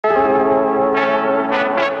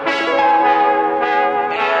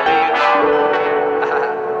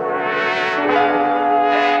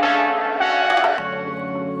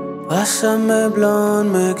Pásame blond,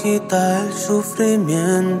 me quita el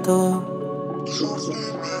sufrimiento.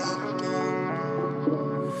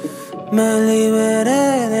 Me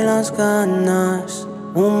liberé de las ganas,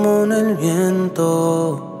 humo en el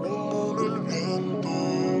viento.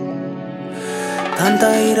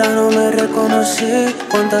 Tanta ira no me reconocí.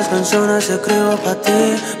 Cuántas canciones escribo para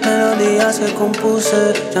ti, melodías que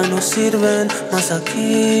compuse ya no sirven más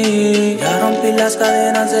aquí. Ya rompí las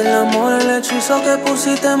cadenas del amor, el hechizo que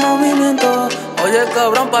pusiste en movimiento. Oye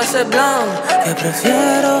cabrón, pase blanco, que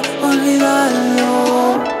prefiero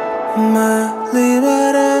olvidarlo. Me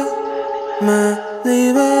liberé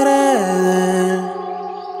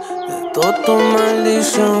de toda tu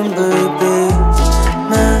maldición, baby.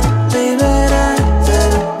 Me liberé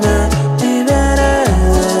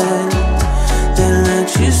del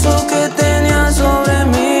hechizo que tenía sobre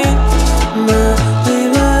mí. Me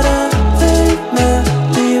liberé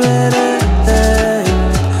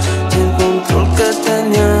del control que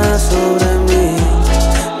tenía sobre mí.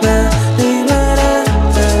 Me liberé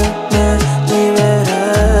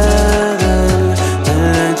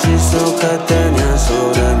del hechizo que tenía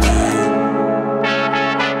sobre mí.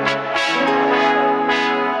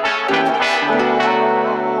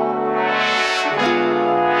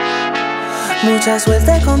 Mucha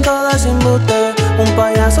suerte con todo sin bote, un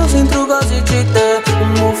payaso sin trucos y chistes,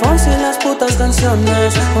 un bufón sin las putas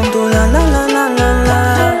canciones, con tu la la la la la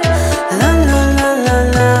la la la la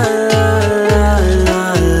la la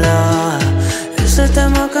la. Ese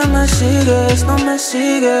tema que me sigues, no me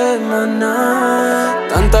sigue, maná.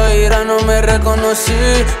 Tanta ira no me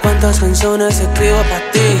reconocí. Cuántas canciones escribo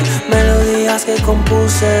para ti, melodías que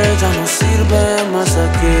compuse ya no sirven más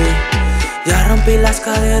aquí. Ya rompí las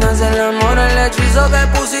cadenas del amor, el hechizo que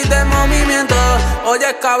pusiste en movimiento.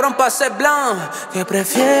 Oye cabrón, pase blanco, que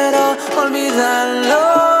prefiero olvidarlo.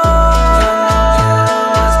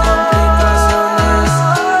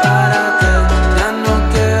 Ya no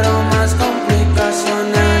quiero más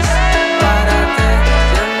complicaciones. ¿Para qué?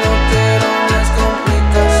 Ya no quiero más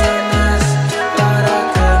complicaciones. ¿Para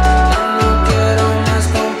qué? Ya no quiero más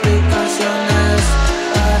complicaciones.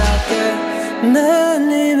 ¿Para qué?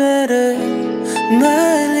 Me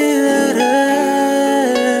liberé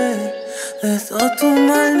de toda tu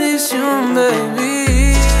maldición,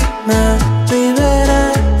 baby. Me liberé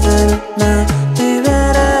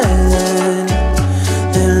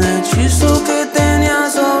del hechizo que tenía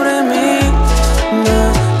sobre mí. Me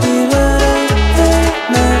liberé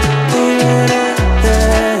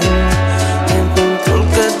del control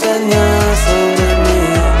que tenía sobre mí.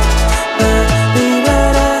 Me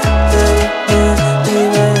liberé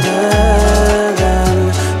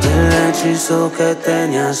del hechizo que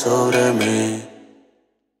tenía sobre mí.